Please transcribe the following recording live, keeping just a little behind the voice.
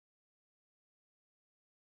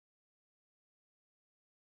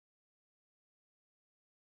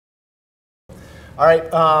All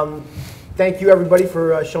right. Thank you, everybody,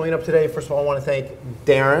 for showing up today. First of all, I want to thank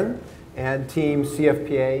Darren and Team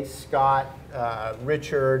CFPA, Scott,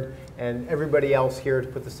 Richard, and everybody else here to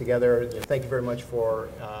put this together. Thank you very much for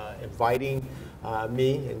inviting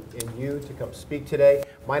me and you to come speak today.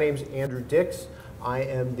 My name is Andrew Dix. I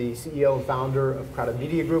am the CEO and founder of Crowded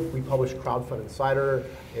Media Group. We publish Crowdfund Insider.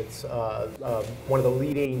 It's one of the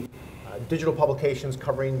leading digital publications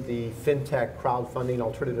covering the fintech, crowdfunding,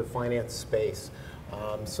 alternative finance space.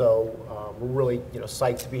 We're really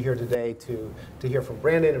psyched to be here today to hear from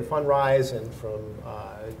Brandon and Fundrise and from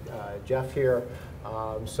Jeff here.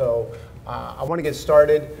 I want to get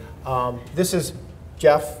started. This is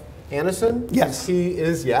Jeff Annison. Yes. He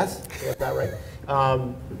is, yes, I got that right.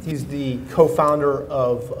 He's the co-founder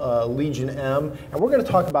of LegionM, and we're going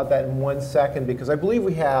to talk about that in 1 second because I believe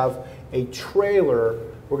we have a trailer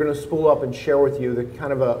we're going to spool up and share with you, the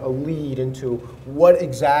kind of a lead into what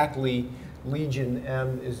exactly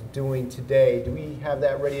LegionM is doing today. Do we have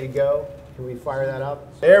that ready to go? Can we fire that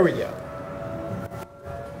up? There we go.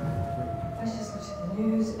 I just looked at the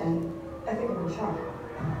news and I think I'm in shock.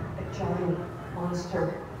 A giant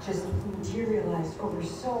monster just materialized over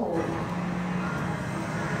Seoul.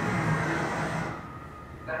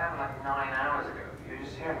 That happened like 9 hours ago. You were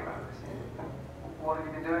just hearing about this. What have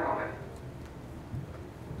you been doing all day?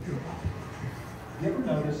 You ever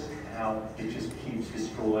notice how it just keeps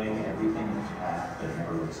destroying everything in its path but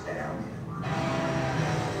never looks down?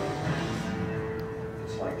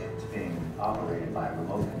 It's like it's being operated by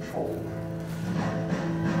remote control.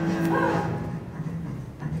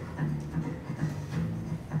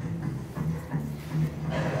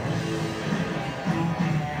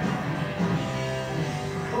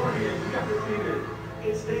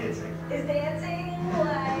 It's dancing. Is dancing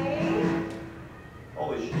like...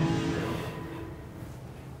 Holy shit.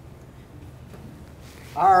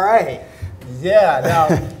 All right. Yeah. Now,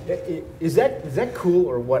 is that cool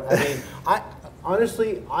or what? I mean,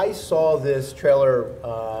 honestly I saw this trailer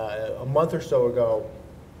a month or so ago,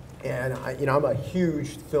 and I'm a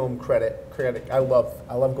huge film critic. I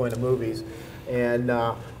love going to movies, and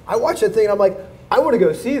I watched that thing and I'm like, I want to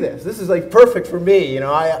go see this. This is like perfect for me.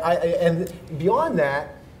 And beyond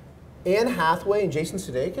that, Anne Hathaway and Jason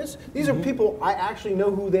Sudeikis, these are people I actually know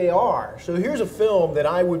who they are. So here's a film that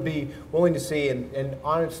I would be willing to see, and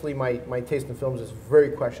honestly my taste in films is very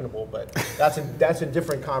questionable, but that's a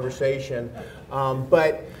different conversation.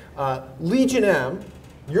 LegionM,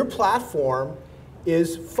 your platform,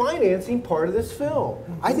 is financing part of this film.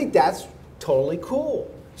 I think that's totally cool.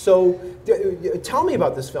 So tell me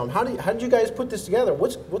about this film. How did you guys put this together?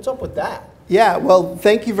 What's up with that? Yeah, well,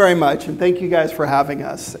 thank you very much, and thank you guys for having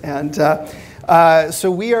us. And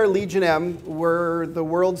so we are LegionM. We're the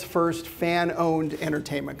world's first fan-owned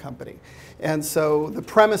entertainment company. And so the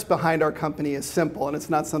premise behind our company is simple, and it's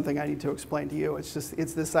not something I need to explain to you. It's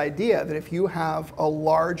this idea that if you have a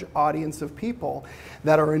large audience of people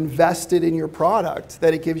that are invested in your product,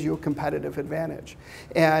 that it gives you a competitive advantage.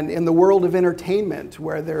 And in the world of entertainment,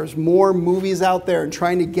 where there's more movies out there and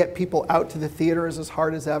trying to get people out to the theater is as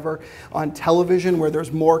hard as ever, on television where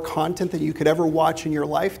there's more content than you could ever watch in your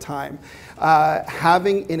lifetime,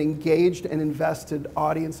 having an engaged and invested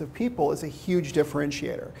audience of people is a huge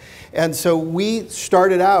differentiator. And so we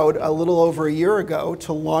started out a little over a year ago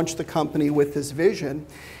to launch the company with this vision.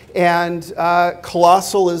 And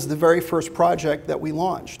Colossal is the very first project that we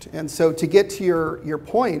launched. And so to get to your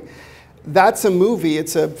point, that's a movie.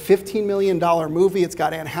 It's a $15 million movie. It's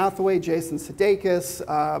got Anne Hathaway, Jason Sudeikis,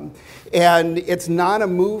 and it's not a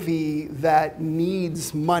movie that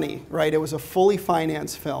needs money, right? It was a fully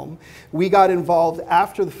financed film. We got involved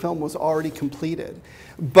after the film was already completed.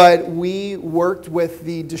 But we worked with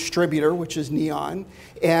the distributor, which is Neon,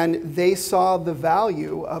 and they saw the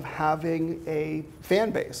value of having a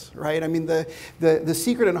fan base, right? I mean, the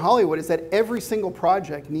secret in Hollywood is that every single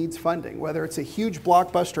project needs funding, whether it's a huge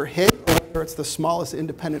blockbuster hit or whether it's the smallest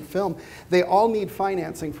independent film. They all need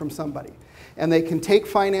financing from somebody. And they can take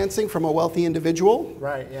financing from a wealthy individual.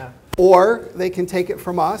 Right, yeah. Or they can take it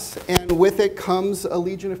from us, and with it comes a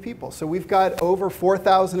legion of people. So we've got over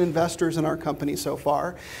 4,000 investors in our company so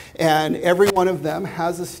far, and every one of them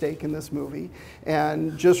has a stake in this movie.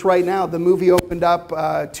 And just right now, the movie opened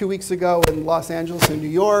up 2 weeks ago in Los Angeles and New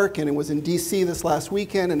York, and it was in DC this last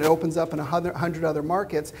weekend, and it opens up in 100 other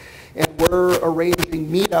markets. And we're arranging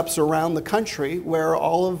meetups around the country where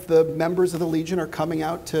all of the members of the Legion are coming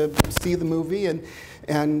out to see the movie and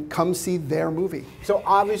come see their movie. So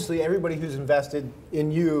obviously everybody who's invested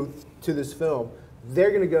in you to this film, they're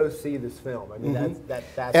going to go see this film. I mean,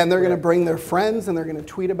 that's and they're going to bring their friends, and they're going to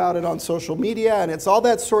tweet about it on social media, and it's all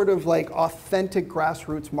that sort of like authentic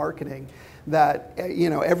grassroots marketing that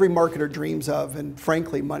every marketer dreams of, and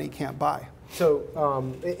frankly, money can't buy. So,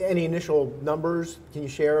 any initial numbers? Can you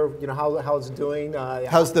share? How it's doing?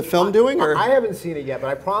 How's the film doing? Or? I haven't seen it yet, but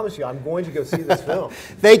I promise you, I'm going to go see this film.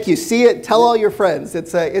 Thank you. See it. Tell all your friends.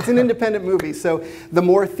 It's an independent movie, so the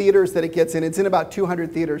more theaters that it gets in, it's in about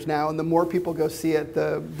 200 theaters now, and the more people go see it,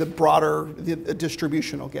 the broader the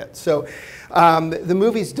distribution will get. So, the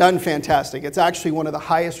movie's done fantastic. It's actually one of the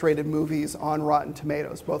highest-rated movies on Rotten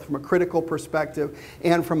Tomatoes, both from a critical perspective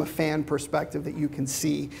and from a fan perspective that you can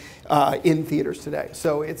see in theaters today.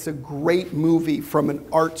 So it's a great movie from an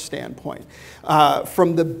art standpoint.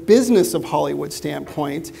 From the business of Hollywood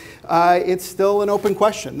standpoint, it's still an open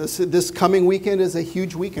question. This coming weekend is a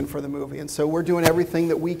huge weekend for the movie, and so we're doing everything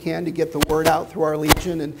that we can to get the word out through our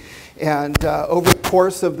Legion. And over the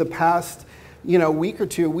course of the past week or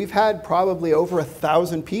two, we've had probably over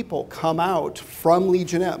 1,000 people come out from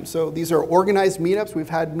LegionM. So these are organized meetups. We've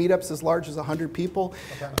had meetups as large as 100 people.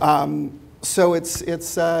 Okay. So it's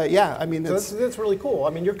yeah. I mean, that's really cool. I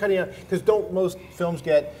mean, you're cutting out, because don't most films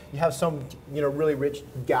you have some really rich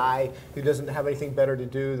guy who doesn't have anything better to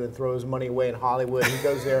do than throw his money away in Hollywood. He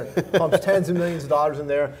goes there, pumps tens of millions of dollars in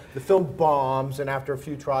there. The film bombs, and after a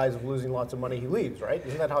few tries of losing lots of money, he leaves. Right?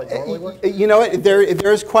 Isn't that how it normally works?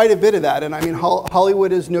 There's quite a bit of that, and I mean,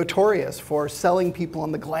 Hollywood is notorious for selling people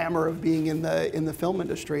on the glamour of being in the film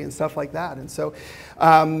industry and stuff like that. And so,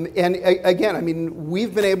 again, I mean,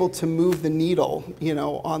 we've been able to move the needle,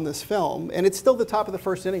 on this film, and it's still the top of the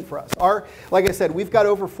first inning for us. Like I said, we've got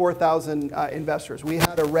over 4,000 investors. We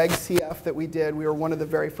had a Reg CF that we did. We were one of the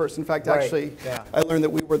very first. In fact, actually, yeah. I learned that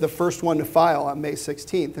we were the first one to file on May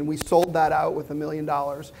 16th, and we sold that out with $1 million.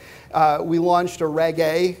 We launched a Reg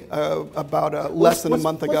A about less than a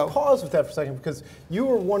month ago. Let's pause with that for a second, because you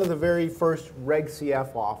were one of the very first Reg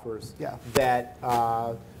CF offers that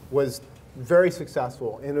was very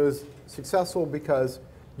successful, and it was successful because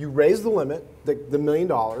you raised the limit, the $1 million.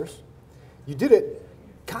 You did it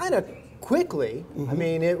kind of quickly. I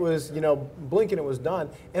mean, it was, blink and it was done.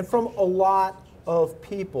 And from a lot of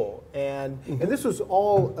people. And this was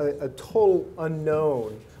all a total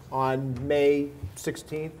unknown on May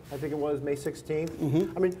 16th, I think it was, May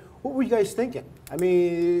 16th. I mean, what were you guys thinking? I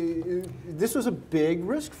mean, this was a big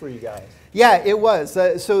risk for you guys. Yeah, it was.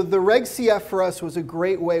 So the Reg CF for us was a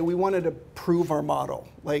great way. We wanted to prove our model.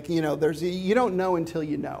 Like, you don't know until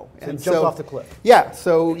you know. So and you jumped off the cliff. Yeah,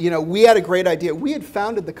 so, we had a great idea. We had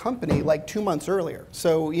founded the company like 2 months earlier.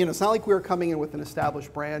 So, it's not like we were coming in with an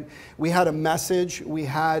established brand. We had a message. We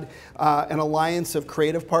had an alliance of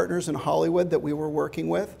creative partners in Hollywood that we were working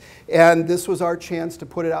with. And this was our chance to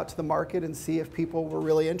put it out to the market and see if people were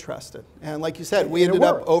really interested. And like you said, we ended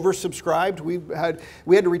up oversubscribed. We had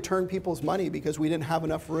to return people's money because we didn't have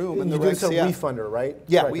enough room in the Reg CF. You used WeFunder, right?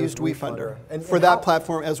 Yeah, we used WeFunder for that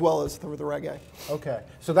platform as well as for the Reg A. Okay,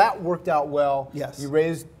 so that worked out well. Yes. You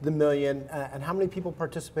raised the $1 million, and how many people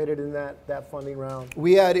participated in that funding round?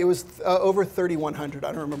 It was over 3,100.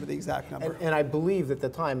 I don't remember the exact number. And I believe at the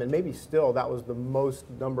time, and maybe still, that was the most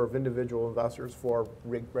number of individual investors for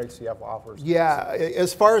Reg CF offers. Yeah,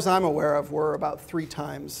 as far as I'm aware of, we're about 3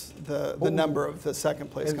 times the number of the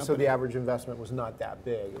second place company. So the average investment was not that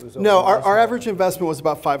big. It was no, our average investment was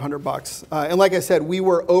about $500. And like I said, we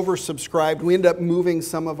were oversubscribed. We ended up moving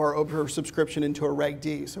some of our oversubscription into a Reg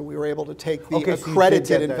D, so we were able to take the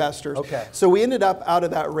accredited investors. Okay. So we ended up out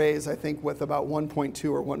of that raise, I think, with about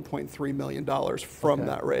 $1.2 or $1.3 million from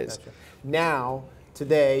that raise. Gotcha. Now,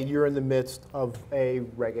 today, you're in the midst of a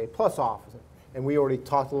Reg A Plus offer. And we already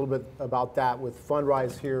talked a little bit about that with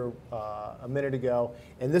Fundrise here a minute ago.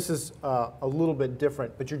 And this is a little bit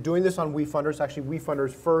different. But you're doing this on WeFunder. It's actually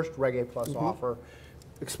WeFunder's first Reg A Plus offer.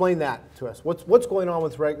 Explain that to us. What's going on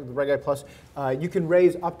with Reg A Plus? You can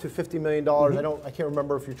raise up to $50 million. I can't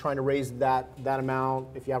remember if you're trying to raise that amount,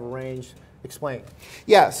 if you have a range. Explain.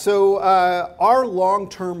 Yeah, so our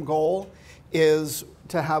long-term goal is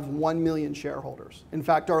to have 1 million shareholders. In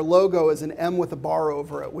fact, our logo is an M with a bar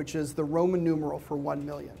over it, which is the Roman numeral for 1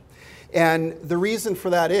 million. And the reason for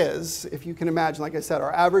that is, if you can imagine, like I said,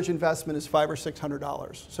 our average investment is $500 or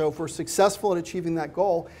 $600. So if we're successful at achieving that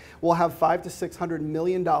goal, we'll have $500 to $600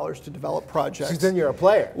 million to develop projects. So then you're a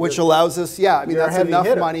player. Which allows us, that's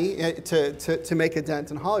enough money to make a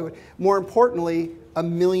dent in Hollywood. More importantly,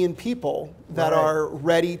 1 million people that Right. are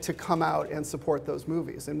ready to come out and support those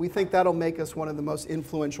movies. And we think that'll make us one of the most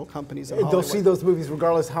influential companies in They'll Hollywood. see those movies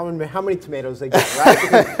regardless how many tomatoes they get,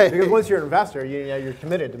 right? Because once you're an investor, you're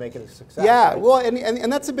committed to making it a success. Yeah, right? well,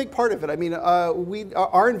 and that's a big part of it. I mean,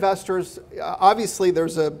 our investors, obviously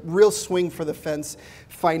there's a real swing for the fence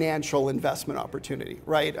financial investment opportunity,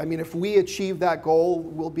 right? I mean, if we achieve that goal,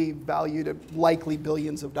 we'll be valued at likely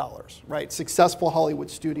billions of dollars, right? Successful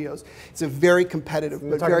Hollywood studios. It's a very competitive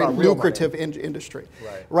but talking very about real lucrative industry.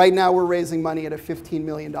 Right. Right now, we're raising money at a $15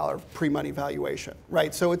 million pre-money valuation,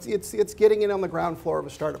 right? So it's getting in on the ground floor of a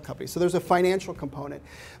startup company. So there's a financial component,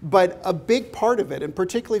 but a big part of it, and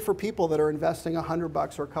particularly for people that are investing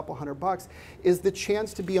 $100 or a couple $100, is the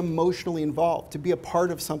chance to be emotionally involved, to be a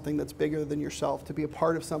part of something that's bigger than yourself, to be a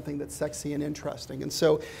part of something that's sexy and interesting. And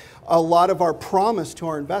so a lot of our promise to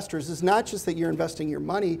our investors is not just that you're investing your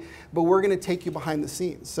money, but we're going to take you behind the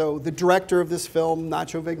scenes. So the director of this film,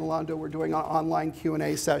 Nacho Vigalondo, we're doing an online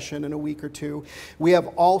Q&A session in a week or two. We have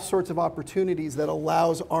all sorts of opportunities that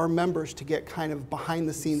allows our members to get kind of behind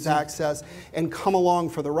the scenes access and come along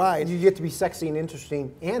for the ride. You get to be sexy and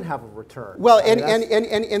interesting and have a return. Well, I mean,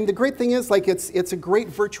 and the great thing is, like, it's a great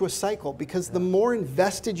virtuous cycle, because the more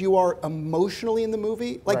invested you are emotionally in the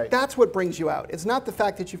movie, like, Right. that's what brings you out. It's not the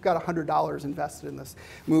fact that you've got $100 invested in this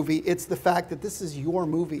movie. It's the fact that this is your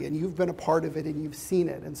movie and you've been a part of it and you've seen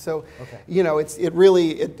it. And so, you know,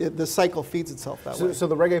 the cycle feeds itself that way. So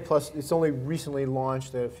the Reggae Plus, it's only recently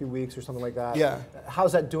launched a few weeks or something like that. Yeah.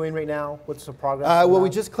 How's that doing right now? What's the progress? Well, on we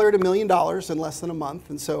that? just cleared $1 million in less than a month,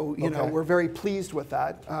 and so you know, Okay. we're very pleased with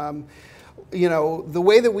that. You know, the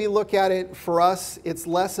way that we look at it, for us, it's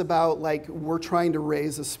less about like we're trying to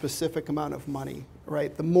raise a specific amount of money,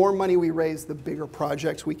 right? The more money we raise, the bigger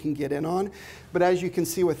projects we can get in on. But as you can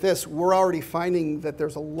see with this, we're already finding that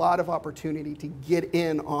there's a lot of opportunity to get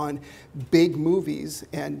in on big movies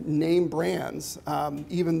and name brands,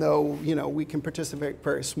 even though, you know, we can participate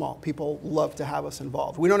very small. People love to have us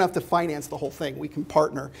involved. We don't have to finance the whole thing. We can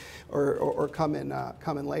partner or come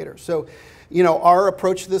in later. So, you know, our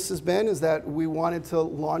approach to this has been is that we wanted to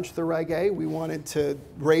launch the Reggae. We wanted to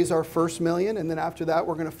raise our first $1 million, and then after that,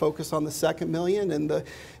 we're going to focus on the second $1 million and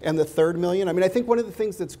the third $1 million. I mean, I think one of the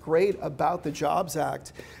things that's great about the Jobs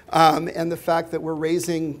Act and the fact that we're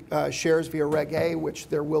raising shares via Reggae, which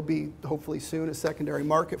there will be hopefully soon a secondary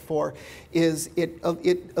market for, is it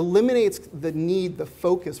eliminates the need, the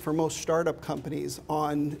focus for most startup companies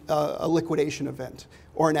on a liquidation event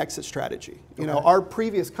or an exit strategy. You know, our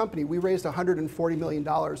previous company, we raised $140 million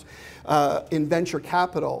in venture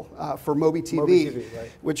capital for Moby TV,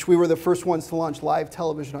 right. which we were the first ones to launch live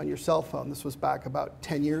television on your cell phone. This was back about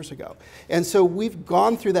 10 years ago. And so we've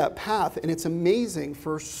gone through that path, and it's amazing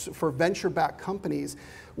for venture-backed companies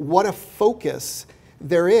what a focus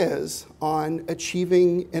there is on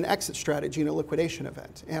achieving an exit strategy in a liquidation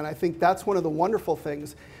event. And I think that's one of the wonderful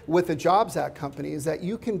things with the Jobs Act company, is that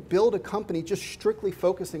you can build a company just strictly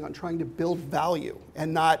focusing on trying to build value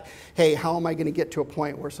and not, hey, how am I going to get to a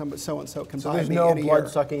point where so-and-so can buy There's me no in a year?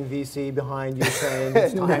 blood-sucking VC behind you saying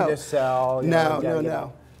it's time No. to sell.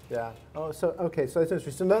 No. Yeah. Oh, so okay. So that's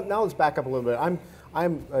interesting. So now let's back up a little bit.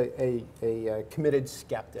 I'm a committed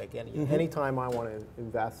skeptic. Anytime I want to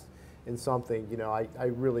invest in something, you know, I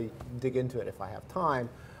really dig into it if I have time.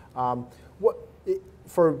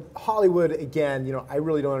 For Hollywood, again, you know, I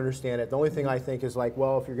really don't understand it. The only thing I think is like,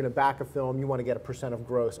 well, if you're going to back a film, you want to get a % of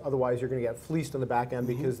gross. Otherwise, you're going to get fleeced on the back end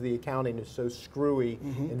because the accounting is so screwy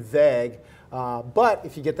and vague. But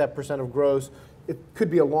if you get that % of gross, it could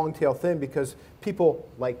be a long tail thing, because people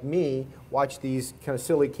like me watch these kind of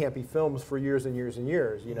silly, campy films for years and years and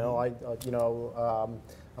years. You know,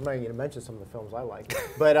 I'm not even going to mention some of the films I like.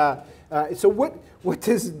 But so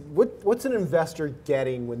what's an investor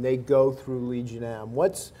getting when they go through LegionM?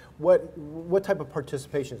 What type of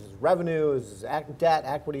participation is this? Revenue? Is this debt,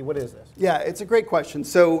 equity? What is this? Yeah, it's a great question.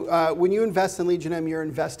 So when you invest in LegionM, you're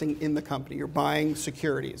investing in the company. You're buying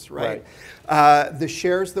securities, right? The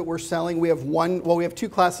shares that we're selling, we have two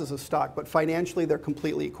classes of stock, but financially they're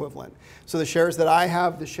completely equivalent. So the shares that I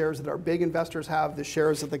have, the shares that our big investors have, the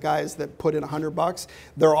shares of the guys that put in $100,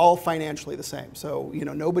 they're all financially the same. So, you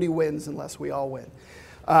know, nobody wins unless we all win.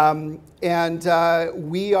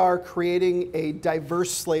 We are creating a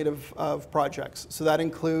diverse slate of projects. So that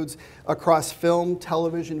includes across film,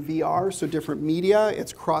 television, VR, so different media.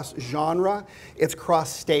 It's cross-genre. It's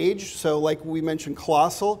cross-stage. So like we mentioned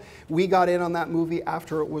Colossal, we got in on that movie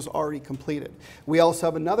after it was already completed. We also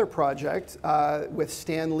have another project with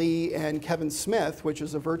Stan Lee and Kevin Smith, which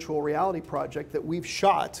is a virtual reality project that we've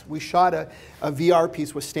shot. We shot a VR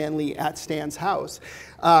piece with Stan Lee at Stan's house.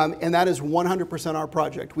 And that is 100% our project.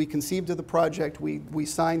 project. We conceived of the project, we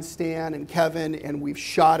signed Stan and Kevin, and we've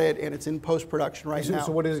shot it, and it's in post-production right now.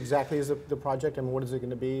 So what exactly is the project? I mean, what is it going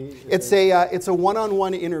to be? It's a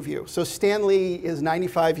one-on-one interview. So Stan Lee is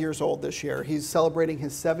 95 years old this year. He's celebrating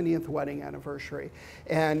his 70th wedding anniversary.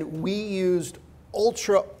 And we used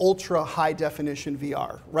ultra high definition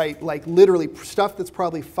VR, right? Like literally stuff that's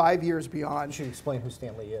probably 5 years beyond. You should explain who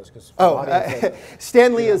Stan Lee is, because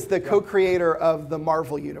Stan Lee is the co-creator of the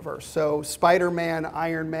Marvel universe. So Spider-Man,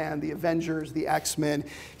 Iron Man, the Avengers, the X-Men.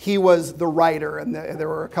 He was the writer, and there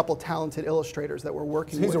were a couple talented illustrators that were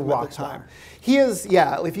working with him at the time. He is,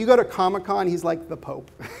 yeah. If you go to Comic-Con, he's like the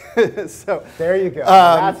Pope. So there you go.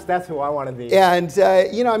 That's who I want to be. And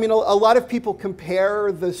you know, I mean, a lot of people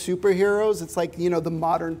compare the superheroes. It's like, you know, the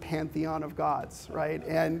modern pantheon of gods, right?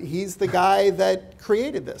 And he's the guy that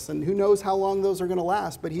created this, and who knows how long those are going to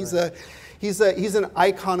last. But he's he's an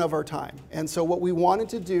icon of our time. And so what we wanted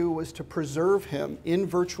to do was to preserve him in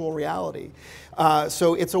virtual reality.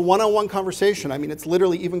 So it's a one-on-one conversation. I mean, it's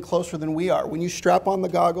literally even closer than we are. When you strap on the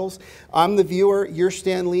goggles, I'm the viewer, you're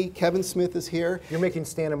Stan Lee, Kevin Smith is here. You're making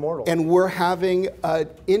Stan immortal. And we're having an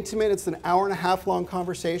intimate, it's an hour-and-a-half long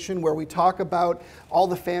conversation where we talk about all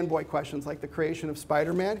the fanboy questions like the creation of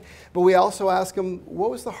Spider-Man, but we also ask him, what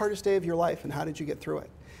was the hardest day of your life and how did you get through it?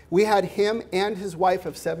 We had him and his wife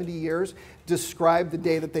of 70 years describe the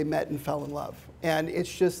day that they met and fell in love. And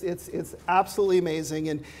it's just, it's absolutely amazing.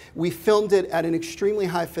 And we filmed it at an extremely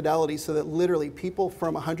high fidelity so that literally people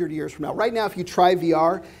from 100 years from now, right now if you try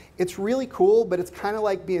VR, it's really cool, but it's kind of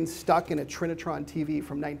like being stuck in a Trinitron TV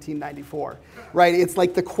from 1994, right? It's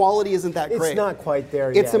like the quality isn't that great. It's not quite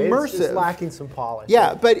there yet. It's immersive. It's lacking some polish.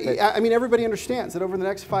 Yeah, but I mean, everybody understands that over the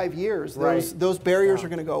next 5 years, those barriers are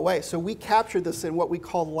going to go away. So we captured this in what we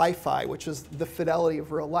call Li-Fi, which is the fidelity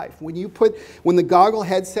of real life. When the goggle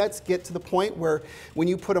headsets get to the point where when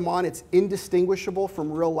you put them on, it's indistinguishable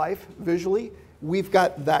from real life visually, we've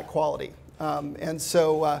got that quality. And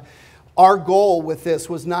so our goal with this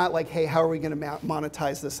was not like, hey, how are we going to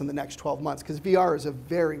monetize this in the next 12 months? Because VR is a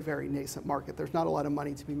very, very nascent market. There's not a lot of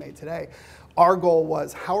money to be made today. Our goal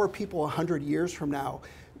was, how are people 100 years from now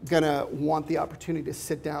going to want the opportunity to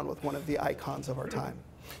sit down with one of the icons of our time?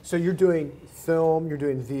 So you're doing film, you're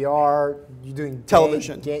doing VR, you're doing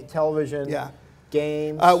television. Television. Yeah.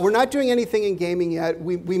 Games. We're not doing anything in gaming yet.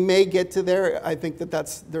 We may get to there. I think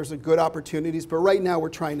there's a good opportunities, but right now we're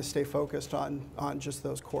trying to stay focused on just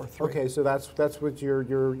those core three. Okay, so that's what your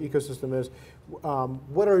ecosystem is.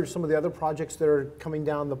 What are some of the other projects that are coming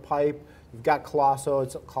down the pipe? You've got Colossal.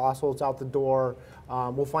 It's out the door.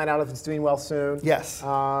 We'll find out if it's doing well soon. Yes.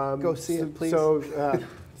 Go see it, please.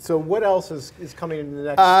 So what else is coming in the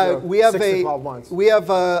next 6 to 12 months? We have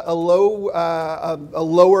a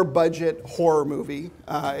lower budget horror movie.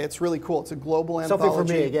 It's really cool. It's a global anthology. Something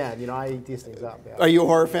for me again. You know, I eat these things up. Yeah. Are you a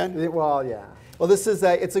horror fan? Well, yeah. Well, this is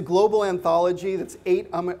it's a global anthology that's eight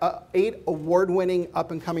award-winning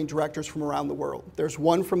up-and-coming directors from around the world. There's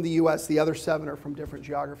one from the U.S. The other 7 are from different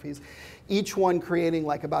geographies. Each one creating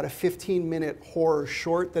like about a 15-minute horror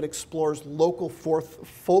short that explores local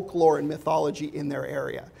folklore and mythology in their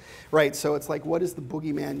area. Right, so it's like, what does the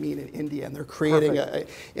boogeyman mean in India? And they're creating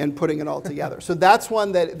and putting it all together. So that's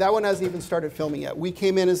one that one hasn't even started filming yet. We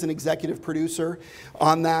came in as an executive producer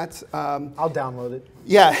on that. I'll download it.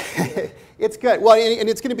 Yeah, it's good. Well, and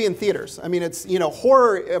it's going to be in theaters. I mean, it's, you know,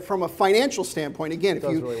 horror from a financial standpoint. Again,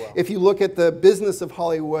 if you look at the business of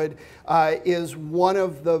Hollywood, is one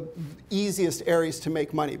of the easiest areas to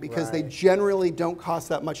make money because they generally don't cost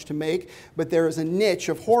that much to make. But there is a niche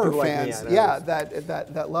of horror fans,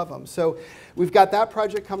 that love them. So we've got that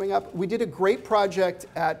project coming up. We did a great project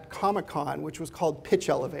at Comic-Con, which was called Pitch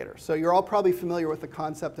Elevator. So you're all probably familiar with the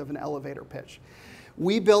concept of an elevator pitch.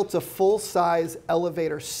 We built a full-size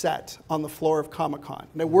elevator set on the floor of Comic-Con.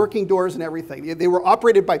 Now, working doors and everything. They were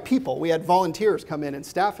operated by people. We had volunteers come in and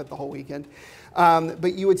staff it the whole weekend.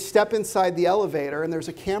 But you would step inside the elevator, and there's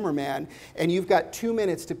a cameraman, and you've got 2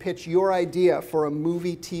 minutes to pitch your idea for a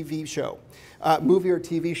movie or TV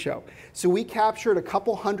show. So we captured a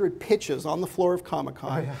couple hundred pitches on the floor of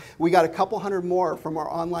Comic-Con. We got a couple hundred more from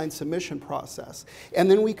our online submission process.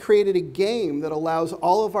 And then we created a game that allows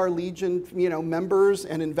all of our Legion members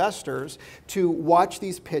and investors to watch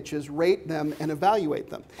these pitches, rate them, and evaluate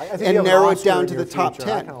them. And narrow it down to the top 10.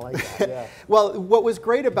 I kind of like that, yeah. Well, what was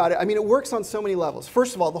great about it, I mean, it works on so many levels.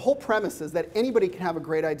 First of all, the whole premise is that anybody can have a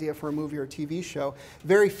great idea for a movie or TV show.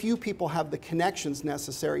 Very few people have the connections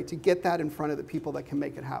necessary to get that in front front of the people that can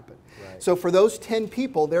make it happen. Right. So for those 10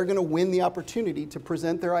 people, they're going to win the opportunity to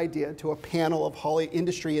present their idea to a panel of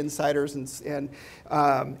industry insiders and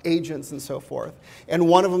agents and so forth. And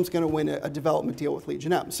one of them is going to win a development deal with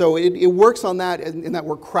LegionM. So it works on that in that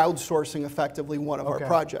we're crowdsourcing effectively one of our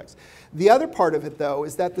projects. The other part of it, though,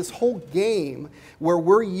 is that this whole game where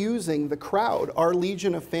we're using the crowd, our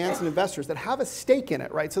legion of fans and investors that have a stake in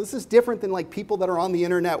it, right? So this is different than like people that are on the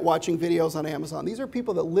internet watching videos on Amazon. These are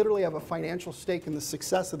people that literally have a financial stake in the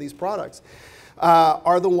success of these products.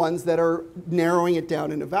 Are the ones that are narrowing it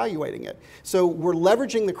down and evaluating it. So we're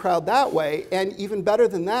leveraging the crowd that way, and even better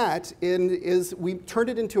than that is we turned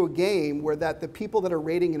it into a game where that the people that are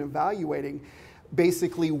rating and evaluating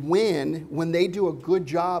basically win when they do a good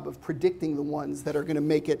job of predicting the ones that are going to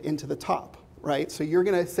make it into the top. Right? So you're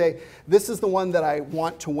going to say, this is the one that I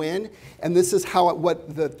want to win, and this is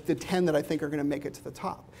what the 10 that I think are going to make it to the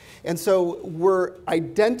top. And so we're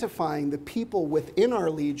identifying the people within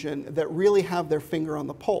our legion that really have their finger on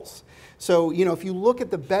the pulse. So, if you look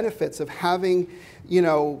at the benefits of having,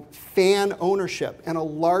 fan ownership and a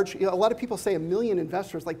lot of people say 1 million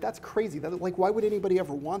investors, like that's crazy. Like, why would anybody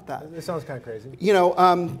ever want that? It sounds kind of crazy.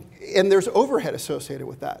 And there's overhead associated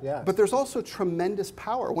with that. Yes. But there's also tremendous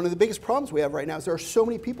power. One of the biggest problems we have right now is there are so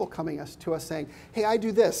many people coming to us saying, hey, I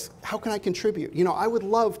do this. How can I contribute? I would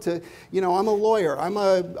love to, I'm a lawyer, I'm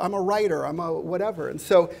a writer, I'm a whatever. And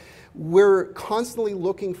so we're constantly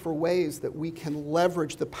looking for ways that we can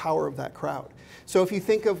leverage the power of that crowd. So if you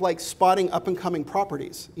think of like spotting up and coming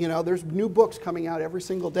properties, there's new books coming out every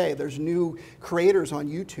single day. There's new creators on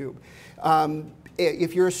YouTube.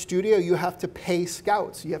 If you're a studio, you have to pay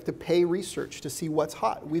scouts. You have to pay research to see what's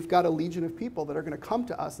hot. We've got a legion of people that are going to come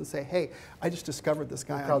to us and say, hey, I just discovered this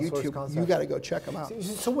guy on YouTube. Concept. You got to go check him out.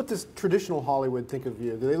 So what does traditional Hollywood think of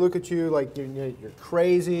you? Do they look at you like you're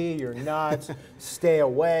crazy, you're nuts, stay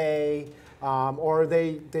away? Or are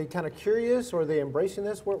they kind of curious, or are they embracing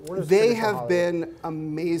this? They have been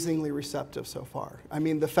amazingly receptive so far. I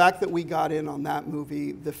mean, the fact that we got in on that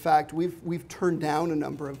movie, the fact we've turned down a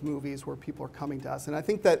number of movies where people are coming to us, and I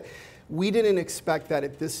think that we didn't expect that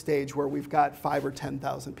at this stage where we've got 5,000 or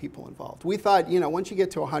 10,000 people involved. We thought, once you get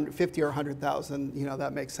to 150 or 100,000,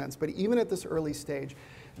 that makes sense. But even at this early stage,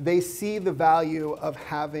 they see the value of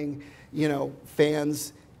having,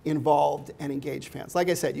 fans involved and engaged fans. Like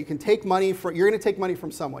I said, you can take money you're going to take money from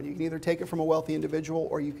someone. You can either take it from a wealthy individual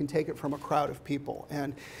or you can take it from a crowd of people.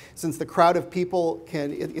 And since the crowd of people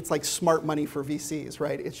it's like smart money for VCs,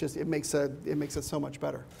 right? It makes it so much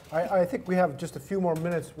better. I think we have just a few more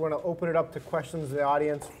minutes. We're going to open it up to questions in the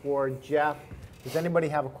audience for Jeff. Does anybody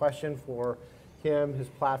have a question for him, his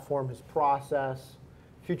platform, his process?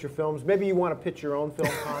 Future films. Maybe you want to pitch your own film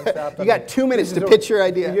concept. You got 2 minutes to pitch your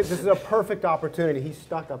idea. This is a perfect opportunity. He's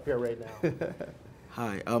stuck up here right now.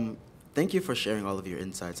 Hi. Thank you for sharing all of your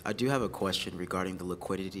insights. I do have a question regarding the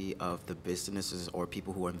liquidity of the businesses or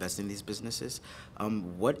people who are investing in these businesses.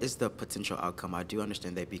 What is the potential outcome? I do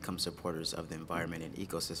understand they become supporters of the environment and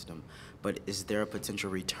ecosystem, but is there a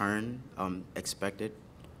potential return expected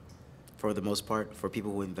for the most part for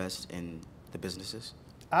people who invest in the businesses?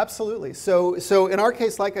 Absolutely. So in our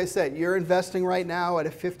case, like I said, you're investing right now at a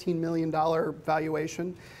 $15 million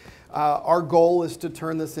valuation. Our goal is to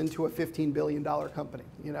turn this into a $15 billion company.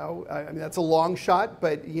 I mean, that's a long shot,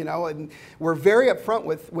 but and we're very upfront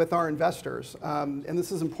with our investors. And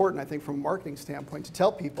this is important, I think, from a marketing standpoint, to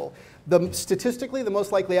tell people statistically the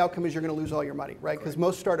most likely outcome is you're going to lose all your money, right? Because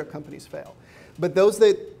most startup companies fail. But those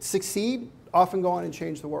that succeed often go on and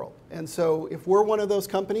change the world. And so if we're one of those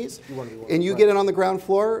companies and you get it on the ground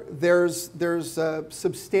floor, there's a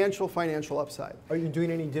substantial financial upside. Are you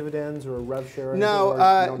doing any dividends or rev share?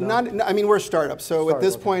 No, not. I mean, we're a startup, so at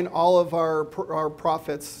this point, all of our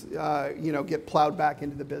profits, get plowed back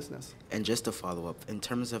into the business. And just to follow up, in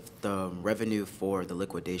terms of the revenue for the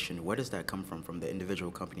liquidation, where does that come from the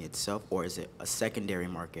individual company itself, or is it a secondary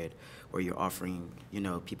market where you're offering,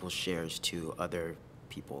 people shares to other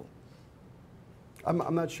people?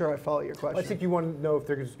 I'm not sure I follow your question. I think you want to know if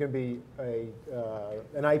there's going to be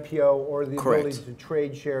an IPO or the ability to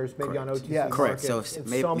trade shares maybe on OTC markets at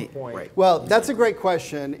some point. Right. Well, that's a great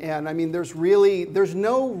question, and I mean, there's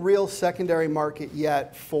no real secondary market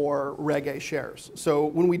yet for Reg A shares. So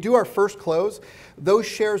when we do our first close, those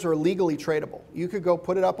shares are legally tradable. You could go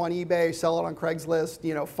put it up on eBay, sell it on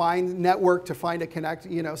Craigslist, find network to find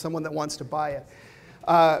someone that wants to buy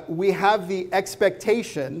it. We have the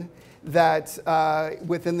expectation that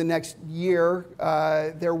within the next year,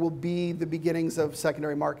 there will be the beginnings of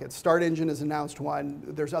secondary markets. Start Engine has announced one.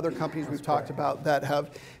 There's other companies we've talked about that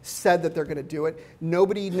have said that they're going to do it.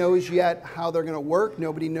 Nobody knows yet how they're going to work.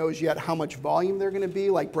 Nobody knows yet how much volume they're going to be.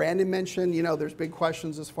 Like Brandon mentioned, you know, there's big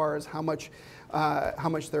questions as far as how much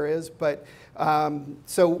there is. But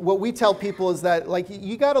so what we tell people is that, like,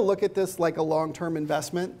 you got to look at this like a long-term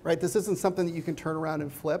investment, right? This isn't something that you can turn around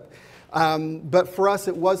and flip. But for us,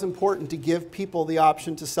 it was important to give people the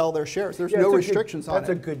option to sell their shares. There's no restrictions on it. That's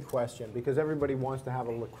a good question, because everybody wants to have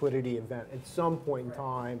a liquidity event at some point in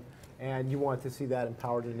time, and you want to see that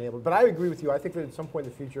empowered and enabled. But I agree with you. I think that at some point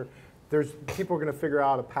in the future, people are going to figure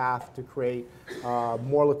out a path to create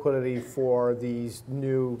more liquidity for these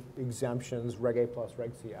new exemptions, Reg A plus,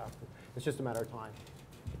 Reg CF. It's just a matter of time.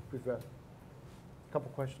 We've got a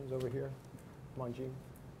couple questions over here. Come on, Gene.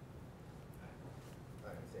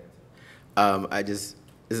 This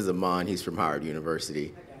is Amon. He's from Howard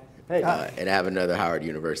University. Hey. And I have another Howard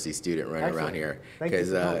University student running around here.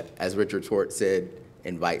 Because as Richard Schwartz said,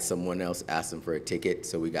 invite someone else, ask them for a ticket.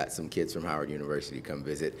 So we got some kids from Howard University to come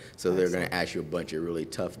visit. So they're going to ask you a bunch of really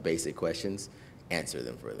tough, basic questions. Answer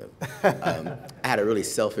them for them. I had a really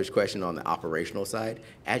selfish question on the operational side.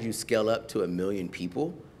 As you scale up to 1 million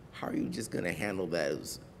people, how are you just going to handle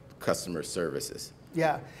those customer services?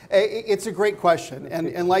 Yeah, it's a great question.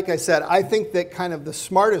 And like I said, I think that kind of the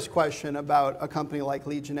smartest question about a company like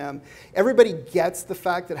LegionM, everybody gets the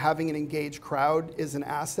fact that having an engaged crowd is an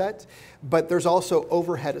asset, but there's also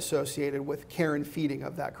overhead associated with care and feeding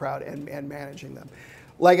of that crowd and managing them.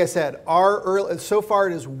 Like I said, so far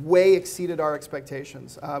it has way exceeded our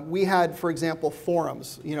expectations. We had, for example,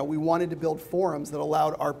 forums. You know, we wanted to build forums that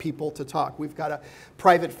allowed our people to talk. We've got a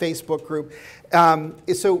private Facebook group.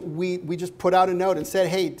 So we just put out a note and said,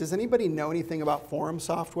 hey, does anybody know anything about forum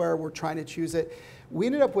software? We're trying to choose it. We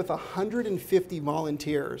ended up with 150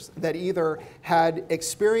 volunteers that either had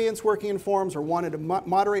experience working in forums or wanted to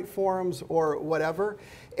moderate forums or whatever.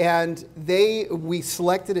 And we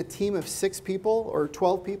selected a team of 6 people or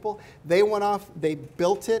 12 people. They went off, they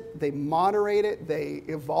built it, they moderate it, they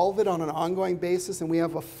evolve it on an ongoing basis, and we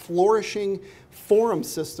have a flourishing forum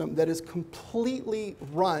system that is completely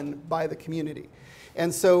run by the community.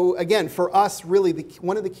 And so, again, for us, really,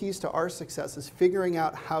 one of the keys to our success is figuring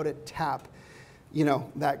out how to tap, you know,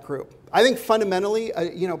 that group. I think fundamentally,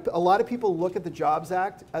 you know, a lot of people look at the Jobs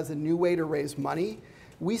Act as a new way to raise money.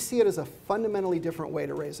 We see it as a fundamentally different way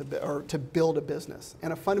to to build a business,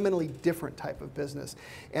 and a fundamentally different type of business.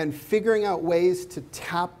 And figuring out ways to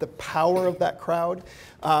tap the power of that crowd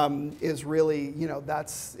is really, you know,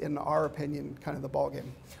 that's, in our opinion, kind of the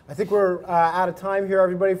ballgame. I think we're out of time here,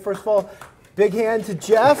 everybody. First of all, big hand to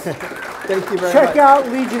Jeff. Thank you very much. Check out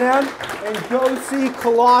LegionM and go see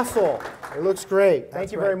Colossal. It looks great.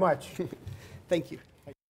 Thank you very much. Thank you.